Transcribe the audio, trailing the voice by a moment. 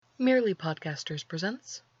Merely Podcasters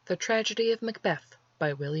presents The Tragedy of Macbeth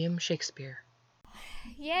by William Shakespeare.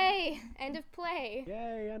 Yay! End of play.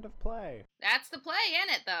 Yay, end of play. That's the play,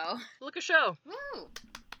 ain't it, though? Look a show! Woo!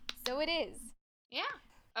 So it is. Yeah.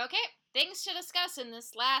 Okay, things to discuss in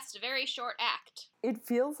this last very short act. It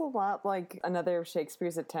feels a lot like another of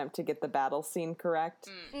Shakespeare's attempt to get the battle scene correct.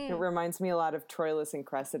 It reminds me a lot of Troilus and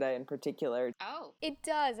Cressida in particular. Oh. It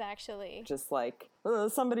does, actually. Just like,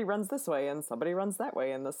 somebody runs this way and somebody runs that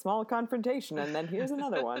way and the small confrontation and then here's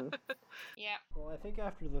another one. Yeah. Well, I think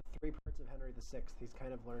after the 3 parts of Henry VI, he's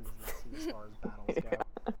kind of learned his lesson as far as battles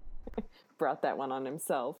go. Brought that one on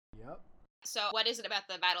himself. Yep. So, what is it about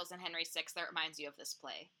the battles in Henry VI that reminds you of this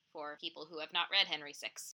play, for people who have not read Henry VI?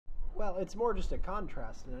 Well, it's more just a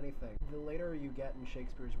contrast than anything. The later you get in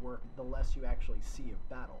Shakespeare's work, the less you actually see of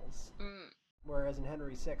battles. Whereas in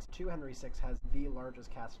Henry VI, Henry VI has the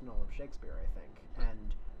largest cast in all of Shakespeare, I think.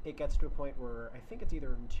 And it gets to a point where I think it's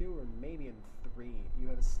either in 2 or maybe in 3, you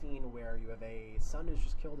have a scene where you have a son who's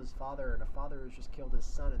just killed his father and a father who's just killed his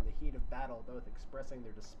son in the heat of battle, both expressing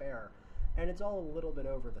their despair. And it's all a little bit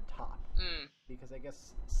over the top. Because I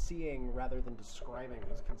guess seeing rather than describing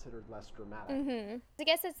is considered less dramatic. I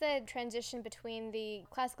guess it's the transition between the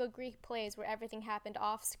classical Greek plays where everything happened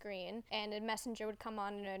off screen and a messenger would come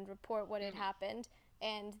on and report what had happened,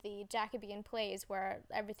 and the Jacobean plays where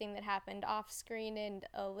everything that happened off screen in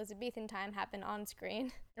Elizabethan time happened on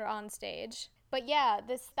screen or on stage. But yeah,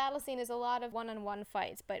 this battle scene is a lot of one-on-one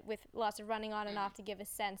fights, but with lots of running on and off to give a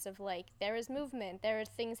sense of, like, there is movement, there are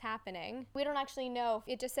things happening. We don't actually know.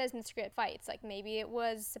 It just says in the script fights. Like, maybe it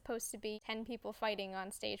was supposed to be 10 people fighting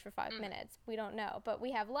on stage for 5 minutes. We don't know. But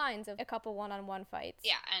we have lines of a couple one-on-one fights.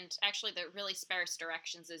 Yeah, and actually the really sparse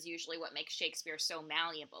directions is usually what makes Shakespeare so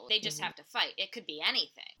malleable. They just have to fight. It could be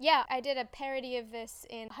anything. Yeah, I did a parody of this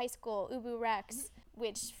in high school, Ubu Rex,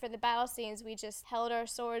 which for the battle scenes we just held our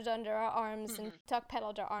swords under our arms and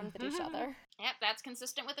tuck-pedaled our arms at each other. Yep, that's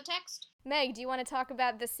consistent with the text. Meg, do you want to talk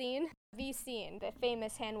about the scene? The scene, the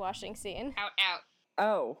famous hand-washing scene. Out.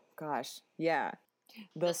 Oh, gosh. Yeah.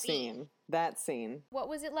 The scene. That scene. What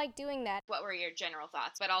was it like doing that? What were your general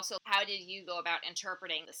thoughts? But also, how did you go about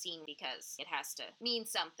interpreting the scene? Because it has to mean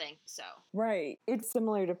something, so. Right. It's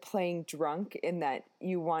similar to playing drunk in that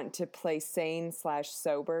you want to play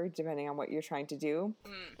sane/sober, depending on what you're trying to do.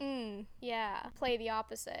 Yeah. Play the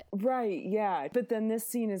opposite. Right, yeah. But then this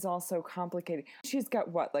scene is also complicated. She's got,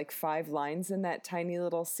 5 lines in that tiny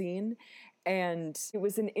little scene? And it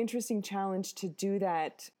was an interesting challenge to do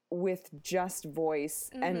that with just voice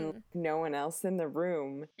and no one else in the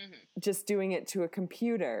room, just doing it to a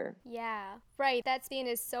computer. Yeah, right. That scene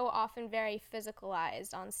is so often very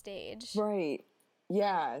physicalized on stage. Right.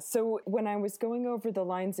 Yeah. So when I was going over the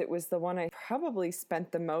lines, it was the one I probably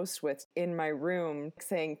spent the most with in my room,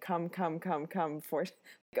 saying, come, come, come, come, for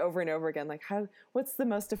over and over again. Like, what's the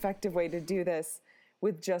most effective way to do this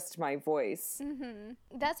with just my voice?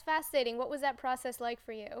 That's fascinating. What was that process like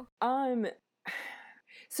for you?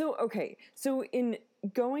 So in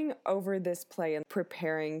going over this play and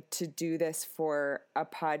preparing to do this for a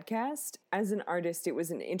podcast, as an artist, it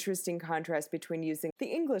was an interesting contrast between using the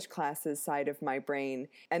English classes side of my brain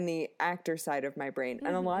and the actor side of my brain.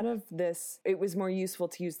 And a lot of this, it was more useful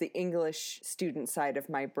to use the English student side of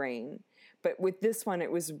my brain. But with this one,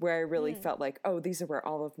 it was where I really felt like, oh, these are where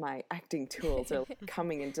all of my acting tools are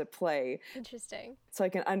coming into play. Interesting. So I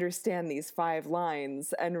can understand these 5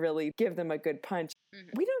 lines and really give them a good punch.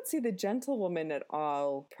 We don't see the gentlewoman at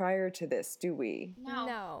all prior to this, do we?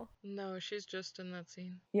 No. No, she's just in that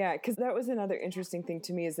scene. Yeah, because that was another interesting thing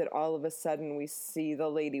to me, is that all of a sudden we see the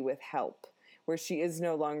lady with help, where she is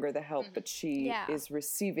no longer the help, but she is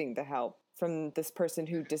receiving the help from this person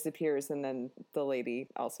who disappears, and then the lady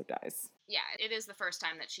also dies. Yeah, it is the first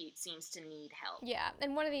time that she seems to need help. Yeah,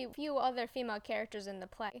 and one of the few other female characters in the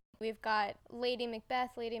play. We've got Lady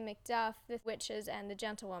Macbeth, Lady Macduff, the witches, and the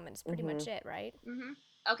gentlewoman. It's pretty much it, right?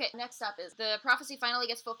 Okay, next up is the prophecy finally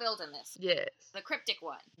gets fulfilled in this. Yes. The cryptic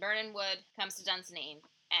one. Birnin Wood comes to Dunsinane,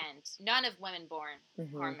 and none of women born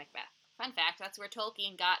harm Macbeth. Fun fact, that's where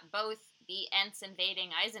Tolkien got both the Ents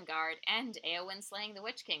invading Isengard and Éowyn slaying the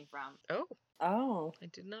Witch King from. Oh. I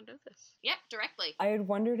did not know this. Yep, directly. I had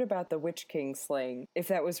wondered about the Witch King slaying, if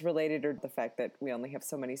that was related or the fact that we only have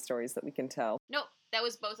so many stories that we can tell. Nope, that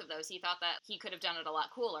was both of those. He thought that he could have done it a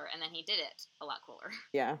lot cooler, and then he did it a lot cooler.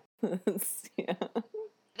 Yeah. Yeah.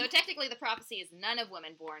 Though technically the prophecy is none of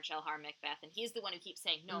women born shall harm Macbeth, and he's the one who keeps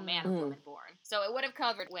saying no man of woman born. So it would have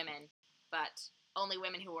covered women, but only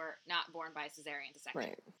women who were not born by cesarean section.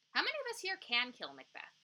 Right. How many of us here can kill Macbeth?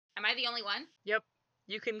 Am I the only one? Yep.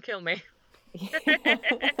 You can kill me.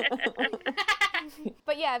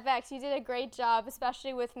 But yeah, Vex, you did a great job,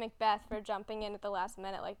 especially with Macbeth for jumping in at the last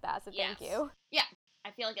minute like that, so thank you. Yeah,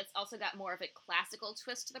 I feel like it's also got more of a classical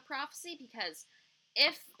twist to the prophecy, because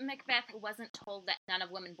if Macbeth wasn't told that none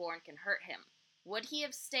of women born can hurt him, would he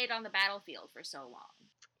have stayed on the battlefield for so long?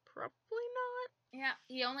 Probably not. Yeah,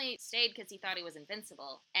 he only stayed because he thought he was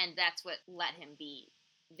invincible, and that's what let him be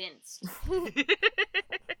vinced.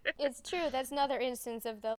 It's true. That's another instance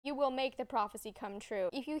of you will make the prophecy come true.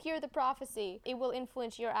 If you hear the prophecy, it will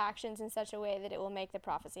influence your actions in such a way that it will make the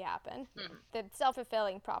prophecy happen. Mm-hmm. The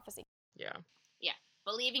self-fulfilling prophecy. Yeah. Yeah.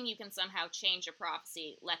 Believing you can somehow change a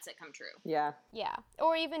prophecy lets it come true. Yeah. Yeah.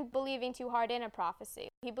 Or even believing too hard in a prophecy.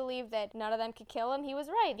 He believed that none of them could kill him. He was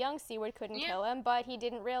right. Young Seward couldn't kill him, but he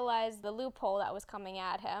didn't realize the loophole that was coming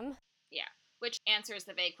at him. Yeah. Which answers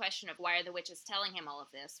the vague question of why are the witches telling him all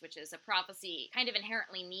of this, which is a prophecy kind of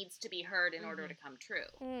inherently needs to be heard in order to come true.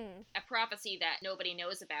 A prophecy that nobody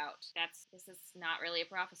knows about, this is not really a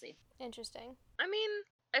prophecy. Interesting. I mean,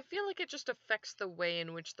 I feel like it just affects the way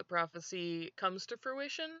in which the prophecy comes to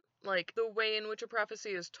fruition. Like, the way in which a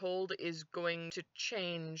prophecy is told is going to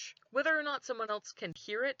change. Whether or not someone else can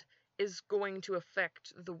hear it is going to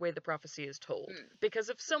affect the way the prophecy is told. Because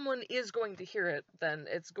if someone is going to hear it, then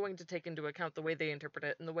it's going to take into account the way they interpret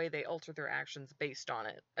it and the way they alter their actions based on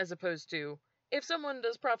it. As opposed to, if someone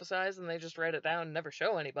does prophesize and they just write it down and never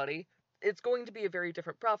show anybody, it's going to be a very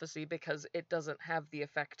different prophecy because it doesn't have the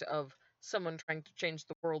effect of someone trying to change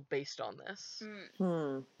the world based on this.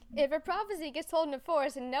 If a prophecy gets told in a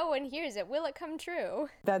forest and no one hears it, will it come true?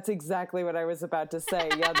 That's exactly what I was about to say.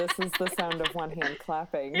 Yeah, this is the sound of one hand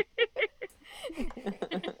clapping.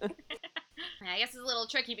 I guess it's a little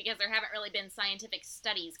tricky because there haven't really been scientific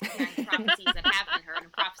studies comparing prophecies that have been heard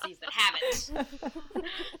and prophecies that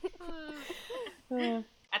haven't.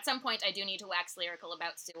 At some point, I do need to wax lyrical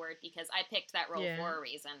about Seward because I picked that role for a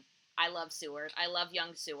reason. I love Seward. I love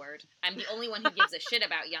young Seward. I'm the only one who gives a shit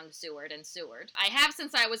about young Seward and Seward. I have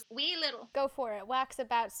since I was wee little. Go for it. Wax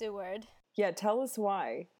about Seward. Yeah, tell us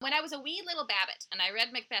why. When I was a wee little Babbitt and I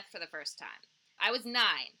read Macbeth for the first time, I was 9.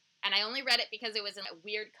 And I only read it because it was in a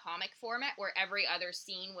weird comic format where every other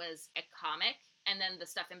scene was a comic, and then the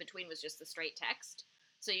stuff in between was just the straight text.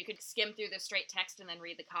 So you could skim through the straight text and then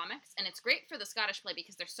read the comics. And it's great for the Scottish play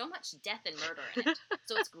because there's so much death and murder in it.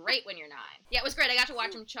 So it's great when you're 9. Yeah, it was great. I got to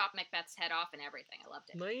watch him chop Macbeth's head off and everything. I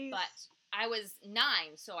loved it. Nice. But I was 9,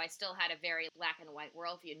 so I still had a very black and white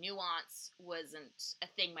worldview. Nuance wasn't a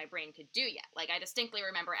thing my brain could do yet. Like, I distinctly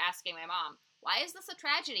remember asking my mom, why is this a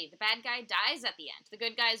tragedy? The bad guy dies at the end. The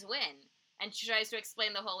good guys win. And she tries to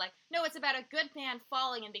explain the whole, like, no, it's about a good man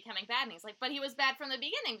falling and becoming bad. And he's like, but he was bad from the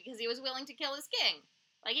beginning because he was willing to kill his king.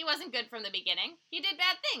 Like, he wasn't good from the beginning. He did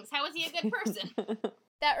bad things. How is he a good person?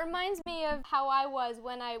 That reminds me of how I was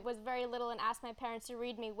when I was very little and asked my parents to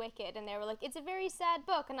read me Wicked, and they were like, it's a very sad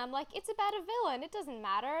book, and I'm like, it's about a villain, it doesn't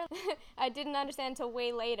matter. I didn't understand until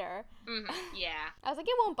way later. Yeah. I was like,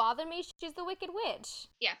 it won't bother me, she's the Wicked Witch.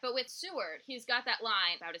 Yeah, but with Seward, he's got that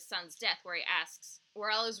line about his son's death where he asks,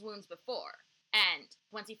 were all his wounds before? And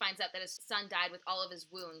once he finds out that his son died with all of his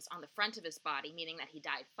wounds on the front of his body, meaning that he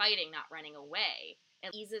died fighting, not running away,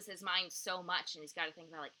 it eases his mind so much, and he's got to think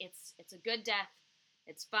about, like, it's a good death.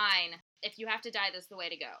 It's fine. If you have to die, this is the way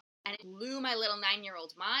to go. And it blew my little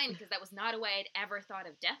 9-year-old mind because that was not a way I'd ever thought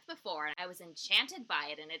of death before. And I was enchanted by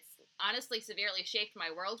it. And it's honestly severely shaped my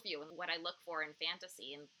worldview and what I look for in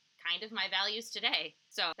fantasy and kind of my values today.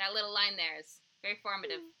 So that little line there is very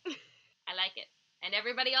formative. I like it. And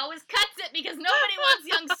everybody always cuts it because nobody wants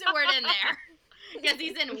young Seward in there. Because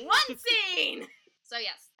he's in one scene. So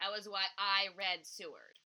yes, that was why I read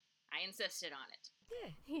Seward. I insisted on it.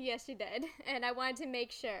 Yes, you did. And I wanted to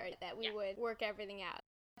make sure that we would work everything out.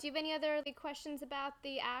 Do you have any other questions about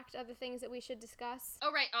the act, other things that we should discuss?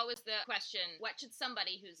 Oh, right. Always the question, what should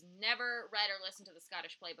somebody who's never read or listened to the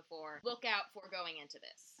Scottish play before look out for going into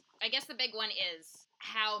this? I guess the big one is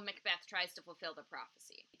how Macbeth tries to fulfill the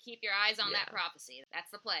prophecy. Keep your eyes on that prophecy. That's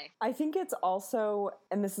the play. I think it's also,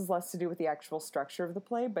 and this is less to do with the actual structure of the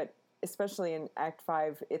play, but especially in Act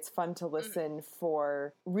 5, it's fun to listen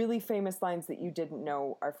for really famous lines that you didn't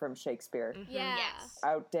know are from Shakespeare. Yeah. Yes.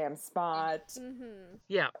 Out damn spot.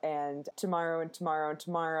 Yeah. And tomorrow and tomorrow and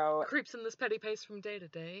tomorrow. Creeps in this petty pace from day to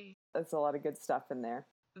day. That's a lot of good stuff in there.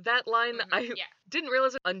 That line, I didn't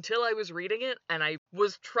realize it until I was reading it, and I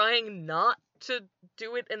was trying not to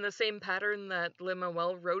do it in the same pattern that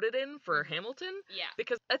Lin-Manuel wrote it in for Hamilton. Yeah.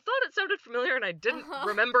 Because I thought it sounded familiar, and I didn't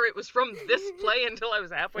remember it was from this play until I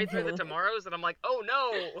was halfway through the Tomorrows, and I'm like, oh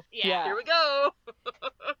no! Yeah. Here we go!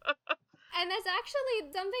 And there's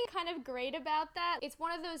actually something kind of great about that. It's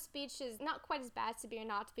one of those speeches, not quite as bad to be or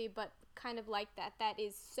not to be, but kind of like that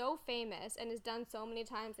is so famous and is done so many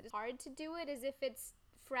times that it's hard to do it as if it's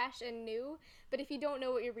fresh and new. But if you don't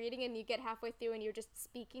know what you're reading and you get halfway through and you're just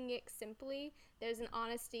speaking it simply, there's an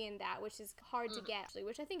honesty in that which is hard to get, actually,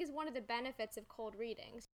 which I think is one of the benefits of cold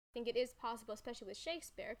readings. I think it is possible, especially with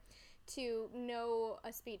Shakespeare, to know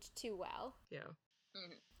a speech too well. Yeah.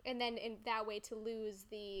 And then in that way to lose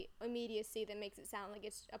the immediacy that makes it sound like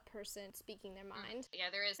it's a person speaking their mind. Yeah,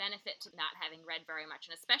 there is benefit to not having read very much,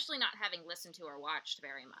 and especially not having listened to or watched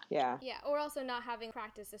very much. Yeah. Yeah, or also not having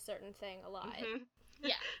practiced a certain thing a lot.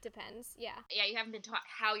 Yeah. Depends, yeah. Yeah, you haven't been taught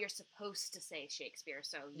how you're supposed to say Shakespeare,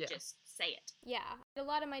 so you just say it. Yeah. A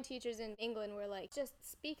lot of my teachers in England were like, just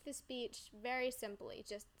speak the speech very simply.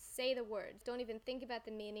 Just say the words. Don't even think about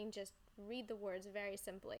the meaning, just read the words very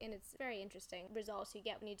simply. And it's very interesting results you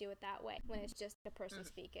get when you do it that way, when it's just a person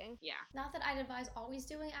speaking. Yeah. Not that I'd advise always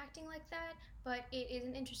doing acting like that, but it is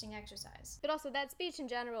an interesting exercise. But also that speech in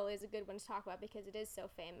general is a good one to talk about because it is so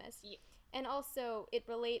famous. Yeah. And also, it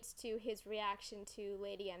relates to his reaction to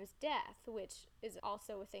Lady M's death, which is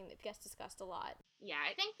also a thing that gets discussed a lot. Yeah,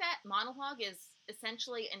 I think that monologue is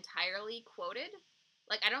essentially entirely quoted.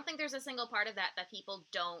 Like, I don't think there's a single part of that people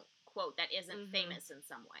don't quote that isn't famous in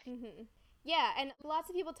some way. Yeah, and lots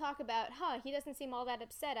of people talk about, he doesn't seem all that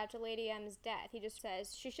upset after Lady M's death. He just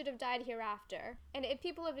says, she should have died hereafter. And if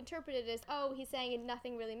people have interpreted it as, he's saying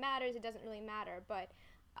nothing really matters, it doesn't really matter, but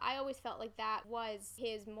I always felt like that was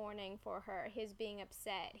his mourning for her, his being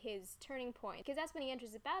upset, his turning point. Because that's when he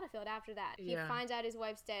enters the battlefield after that. Yeah. He finds out his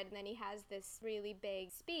wife's dead, and then he has this really big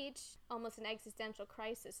speech, almost an existential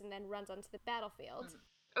crisis, and then runs onto the battlefield.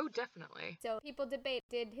 Oh, definitely. So people debate,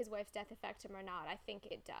 did his wife's death affect him or not? I think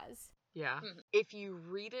it does. Yeah. If you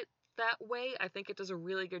read it that way, I think it does a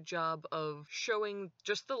really good job of showing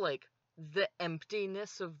just the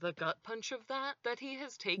emptiness of the gut punch of that he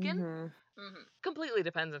has taken. Completely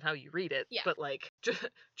depends on how you read it, but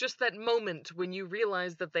just that moment when you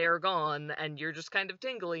realize that they are gone and you're just kind of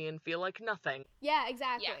tingly and feel like nothing. Yeah,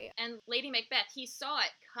 exactly. Yeah. And Lady Macbeth, he saw it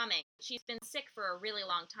coming. She's been sick for a really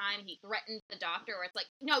long time. He threatened the doctor, where it's like,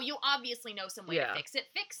 no, you obviously know some way to fix it.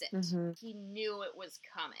 Fix it. He knew it was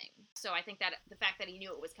coming. So I think that the fact that he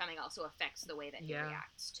knew it was coming also affects the way that he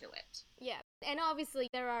reacts to it. Yeah. And obviously,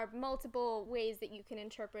 there are multiple ways that you can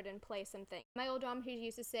interpret and play something. My old drama teacher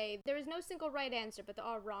used to say, there is no single right answer, but there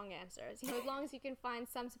are wrong answers. As long as you can find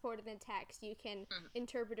some support in the text, you can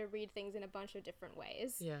interpret or read things in a bunch of different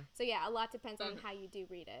ways. Yeah. So yeah, a lot depends on how you do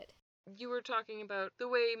read it. You were talking about the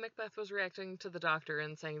way Macbeth was reacting to the doctor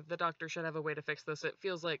and saying the doctor should have a way to fix this. It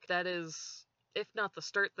feels like that is, if not the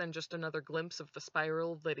start, then just another glimpse of the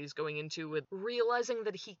spiral that he's going into with realizing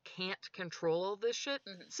that he can't control all this shit.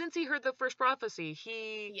 Since he heard the first prophecy,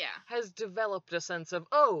 he has developed a sense of,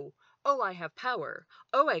 oh, I have power.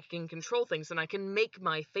 Oh, I can control things and I can make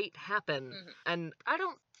my fate happen. And I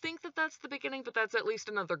don't think that that's the beginning, but that's at least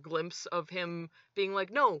another glimpse of him being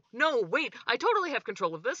like, no, wait, I totally have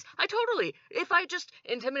control of this. If I just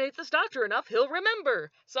intimidate this doctor enough, he'll remember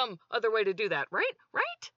some other way to do that,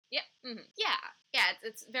 right? Yep. Yeah,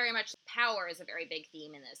 it's very much power is a very big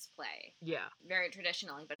theme in this play. Yeah. Very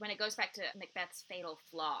traditionally. But when it goes back to Macbeth's fatal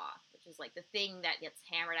flaw, which is like the thing that gets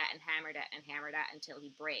hammered at and hammered at and hammered at until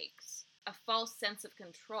he breaks, a false sense of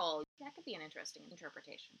control, that could be an interesting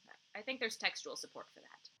interpretation. I think there's textual support for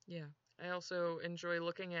that. Yeah. I also enjoy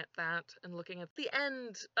looking at that and looking at the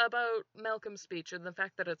end about Malcolm's speech and the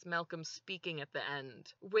fact that it's Malcolm speaking at the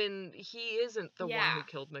end when he isn't the one who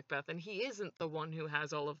killed Macbeth and he isn't the one who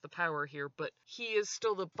has all of the power here, but he is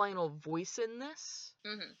still the final voice in this.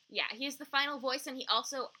 Yeah, he's the final voice, and he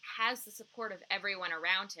also has the support of everyone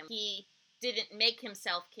around him. He didn't make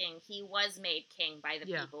himself king, he was made king by the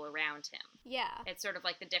people around him. Yeah. It's sort of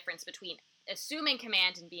like the difference between assuming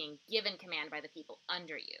command and being given command by the people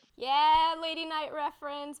under you. Yeah, Lady Night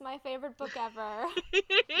reference, my favorite book ever.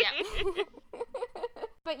 Yeah.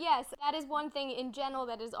 But yes, that is one thing in general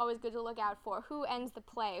that is always good to look out for. Who ends the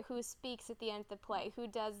play? Who speaks at the end of the play? Who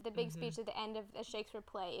does the big speech at the end of a Shakespeare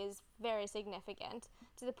play is very significant.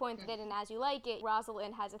 To the point that in As You Like It,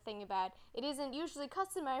 Rosalind has a thing about, it isn't usually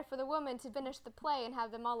customary for the woman to finish the play and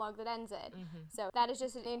have the monologue that ends it. So that is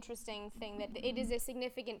just an interesting thing, that it is a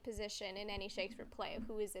significant position in any Shakespeare play.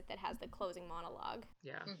 Who is it that has the closing monologue?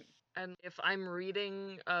 Yeah. And if I'm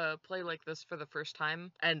reading a play like this for the first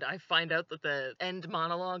time, and I find out that the end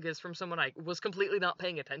monologue is from someone I was completely not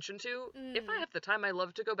paying attention to, if I have the time, I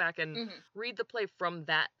love to go back and read the play from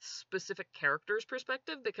that specific character's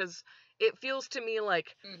perspective, because it feels to me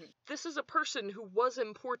like this is a person who was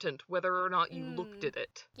important whether or not you looked at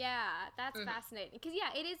it. Yeah, that's fascinating. Because,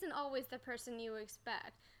 yeah, it isn't always the person you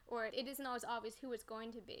expect, or it isn't always obvious who it's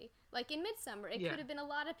going to be. Like in Midsummer, it could have been a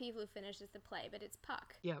lot of people who finishes the play, but it's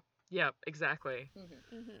Puck. Yeah, exactly.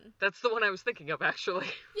 That's the one I was thinking of, actually.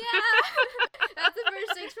 Yeah! That's the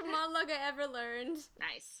first Shakespeare monologue I ever learned.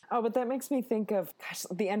 Nice. Oh, but that makes me think of,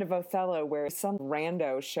 the end of Othello, where some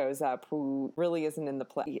rando shows up who really isn't in the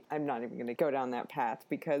play. I'm not even going to go down that path,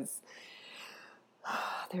 because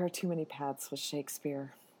there are too many paths with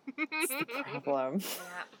Shakespeare. It's the problem.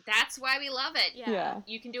 Yeah, that's why we love it. Yeah.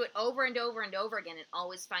 You can do it over and over and over again and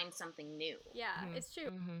always find something new. Yeah, it's true.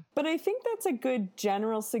 But I think that's a good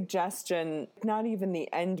general suggestion, not even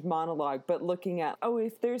the end monologue, but looking at,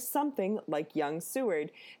 if there's something like Young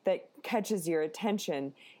Seward that catches your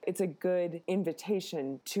attention, it's a good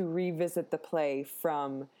invitation to revisit the play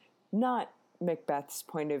from not Macbeth's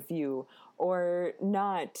point of view, or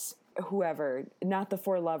not the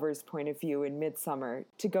four lovers' point of view in Midsummer,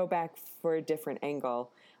 to go back for a different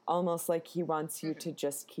angle, almost like he wants you to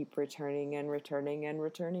just keep returning and returning and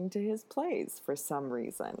returning to his plays for some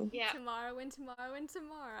reason. Yeah. Tomorrow and tomorrow and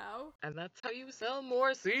tomorrow. And that's how you sell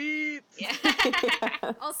more seats! Yeah.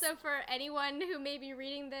 Also, for anyone who may be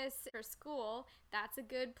reading this for school, that's a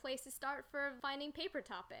good place to start for finding paper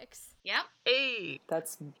topics. Yep. Hey!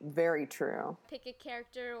 That's very true. Pick a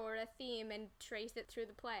character or a theme and trace it through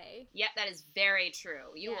the play. Yep, that is very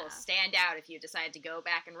true. You will stand out if you decide to go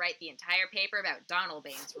back and write the entire paper about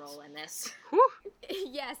Donalbain's role in this.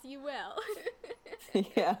 Yes, you will.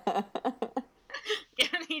 Yeah.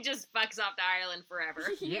 He just fucks off to Ireland forever.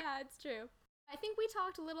 Yeah, it's true. I think we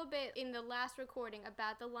talked a little bit in the last recording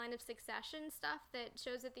about the line of succession stuff that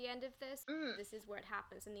shows at the end of this. This is where it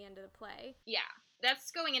happens in the end of the play. Yeah.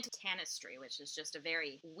 That's going into tanistry, which is just a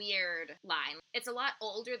very weird line. It's a lot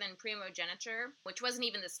older than primogeniture, which wasn't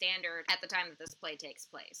even the standard at the time that this play takes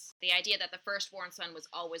place. The idea that the firstborn son was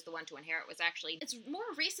always the one to inherit was actually, it's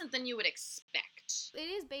more recent than you would expect. It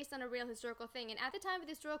is based on a real historical thing, and at the time of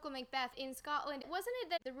the historical Macbeth in Scotland, wasn't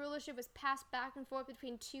it that the rulership was passed back and forth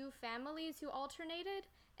between two families who alternated?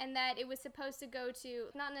 And that it was supposed to go to,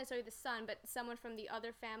 not necessarily the son, but someone from the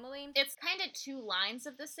other family. It's kind of two lines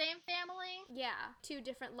of the same family. Yeah, two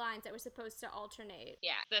different lines that were supposed to alternate.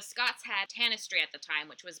 Yeah, the Scots had tanistry at the time,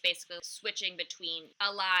 which was basically switching between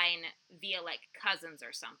a line via, like, cousins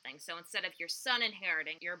or something. So instead of your son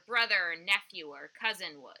inheriting, your brother, nephew, or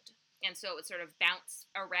cousin would. And so it would sort of bounce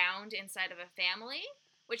around inside of a family,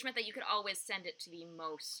 which meant that you could always send it to the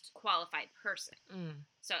most qualified person.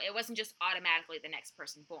 So it wasn't just automatically the next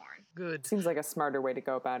person born. Good. Seems like a smarter way to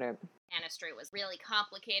go about it. Tanistry was really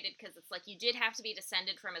complicated because it's like you did have to be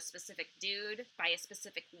descended from a specific dude by a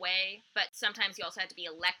specific way, but sometimes you also had to be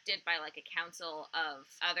elected by like a council of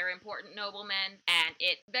other important noblemen, and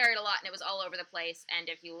it varied a lot and it was all over the place. And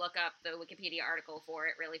if you look up the Wikipedia article for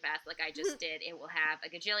it really fast, like I just did, it will have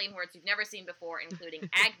a gajillion words you've never seen before, including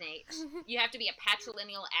agnate. You have to be a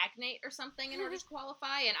patrilineal agnate or something in order to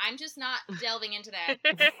qualify, and I'm just not delving into that.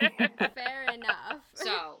 Fair enough.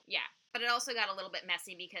 So, yeah. But it also got a little bit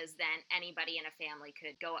messy because then anybody in a family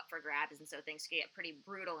could go up for grabs, and so things could get pretty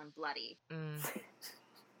brutal and bloody.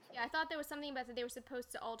 Yeah, I thought there was something about that they were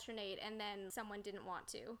supposed to alternate, and then someone didn't want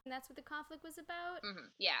to. And that's what the conflict was about?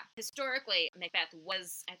 Yeah. Historically, Macbeth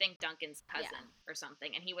was, I think, Duncan's cousin or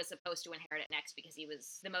something, and he was supposed to inherit it next because he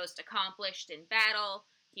was the most accomplished in battle,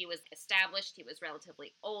 he was established, he was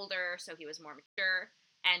relatively older, so he was more mature.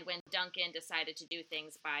 And when Duncan decided to do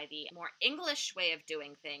things by the more English way of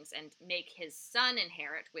doing things and make his son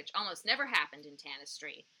inherit, which almost never happened in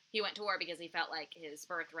tanistry, he went to war because he felt like his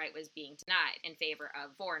birthright was being denied in favor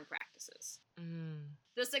of foreign practices.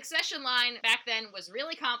 The succession line back then was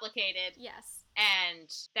really complicated. Yes. And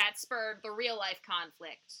that spurred the real-life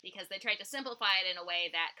conflict because they tried to simplify it in a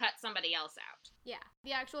way that cut somebody else out. Yeah,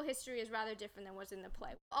 the actual history is rather different than what's in the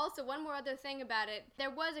play. Also, one more other thing about it, there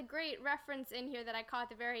was a great reference in here that I caught at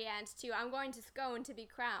the very end to I'm going to Scone to be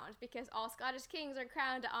crowned, because all Scottish kings are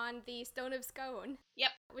crowned on the Stone of Scone.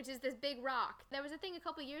 Yep. Which is this big rock. There was a thing a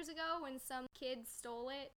couple years ago when some kids stole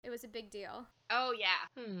it. It was a big deal. Oh, yeah.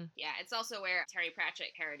 Yeah, it's also where Terry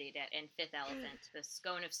Pratchett parodied it in Fifth Elephant, the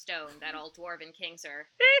Scone of Stone that all dwarven kings are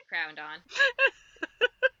crowned on.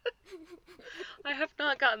 I have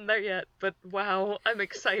not gotten there yet, but wow, I'm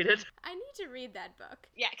excited. I need to read that book.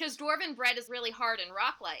 Yeah, because dwarven bread is really hard and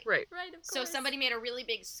rock-like. Right. Right, of course. So somebody made a really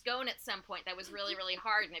big scone at some point that was really, really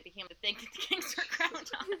hard, and it became the thing that the kings were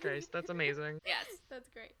crowned on. Guys, that's amazing. Yes. That's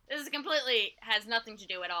great. This is completely has nothing to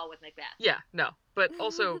do at all with Macbeth. Yeah, no. But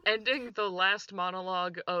also, ending the last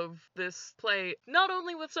monologue of this play, not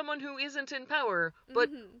only with someone who isn't in power, but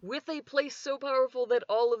with a place so powerful that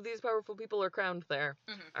all of these powerful people are crowned there.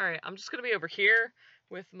 Alright, I'm just gonna be over here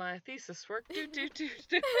with my thesis work.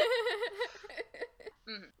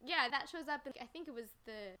 Yeah, that shows up in, I think it was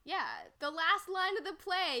the last line of the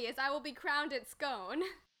play is, "I will be crowned at Scone."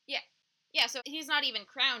 Yeah, so he's not even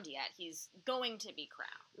crowned yet. He's going to be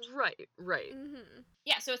crowned. Right.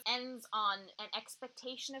 Yeah, so it ends on an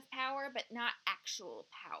expectation of power, but not actual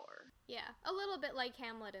power. Yeah, a little bit like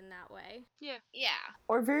Hamlet in that way. Yeah.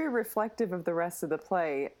 Or very reflective of the rest of the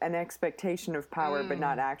play, an expectation of power, but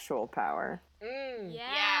not actual power.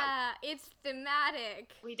 Yeah, it's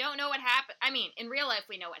thematic. We don't know what happened. I mean, in real life,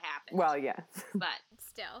 we know what happened. Well, yeah.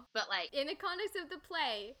 But like, in the context of the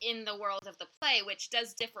play, in the world of the play, which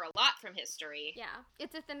does differ a lot from history. yeah,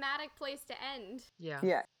 it's a thematic place to end. Yeah.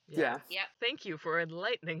 Yep. Thank you for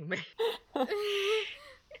enlightening me.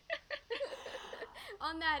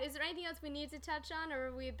 On that, is there anything else we need to touch on, or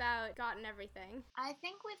are we about gotten everything? I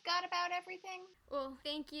think we've got about everything. Well,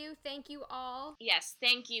 thank you all. Yes,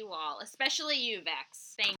 thank you all, especially you,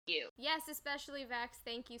 Vex. Thank you. Yes, especially Vex,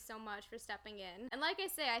 thank you so much for stepping in. And like I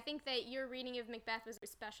say, I think that your reading of Macbeth was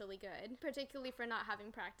especially good, particularly for not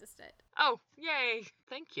having practiced it. Oh, yay.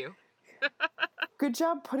 Thank you. Good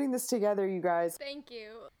job putting this together, you guys. Thank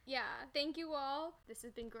you. Yeah, thank you all. This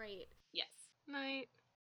has been great. Yes. Night.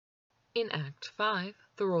 In Act 5,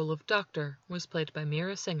 the role of Doctor was played by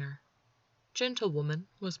Mira Singer. Gentlewoman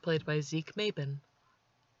was played by Zeke Mabin.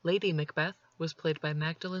 Lady Macbeth was played by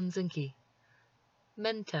Magdalene Zinke.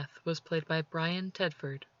 Menteth was played by Brian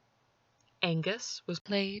Tedford. Angus was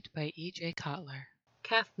played by E.J. Cotler.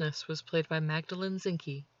 Caithness was played by Magdalene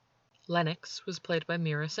Zinke. Lennox was played by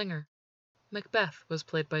Mira Singer. Macbeth was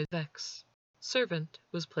played by Vex. Servant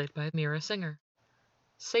was played by Mira Singer.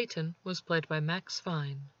 Satan was played by Max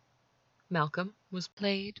Fine. Malcolm was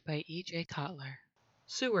played by E.J. Cotler.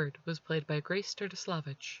 Seward was played by Grace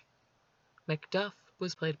Sturdislavich. Macduff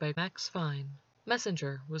was played by Max Fine.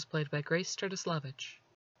 Messenger was played by Grace Sturdislavich.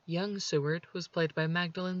 Young Seward was played by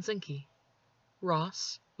Magdalene Zinke.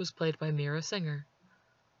 Ross was played by Mira Singer.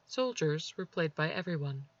 Soldiers were played by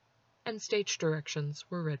everyone. And stage directions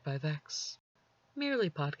were read by Vex. Merely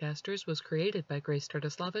Podcasters was created by Grace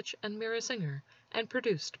Sturdislavich and Mira Singer, and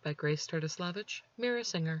produced by Grace Sturdislavich, Mira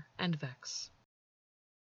Singer, and Vex.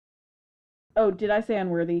 Oh, did I say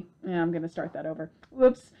unworthy? Yeah, I'm going to start that over.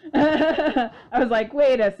 Whoops. I was like,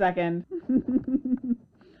 wait a second.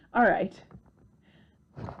 All right.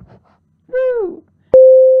 Woo!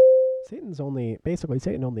 Satan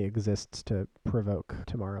only exists to provoke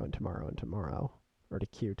tomorrow and tomorrow and tomorrow. Or to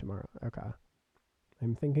cue tomorrow. Okay.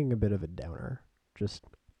 I'm thinking a bit of a downer. Just,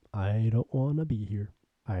 I don't want to be here.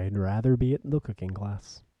 I'd rather be at the cooking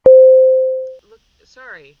class. Look,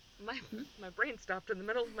 sorry, my brain stopped in the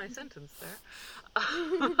middle of my sentence there.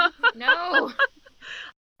 No!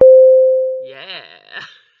 Yeah.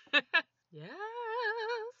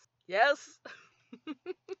 Yes.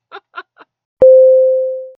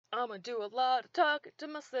 I'ma do a lot of talking to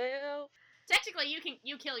myself. Technically,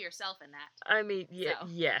 you kill yourself in that. I mean, So.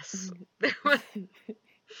 yes.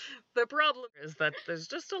 The problem is that there's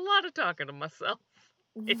just a lot of talking to myself.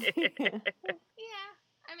 Yeah,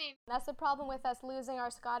 I mean... That's the problem with us losing our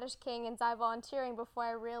Scottish king and Zai volunteering before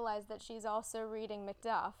I realized that she's also reading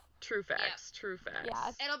Macduff. True facts, true facts.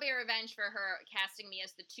 Yeah. It'll be a revenge for her casting me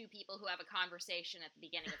as the two people who have a conversation at the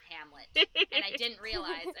beginning of Hamlet. And I didn't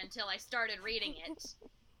realize until I started reading it.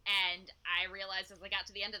 And I realized as I got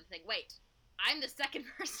to the end of the thing, wait, I'm the second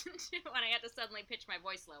person too, and I had to suddenly pitch my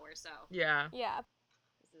voice lower, so. Yeah. Yeah.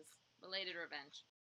 This is belated revenge.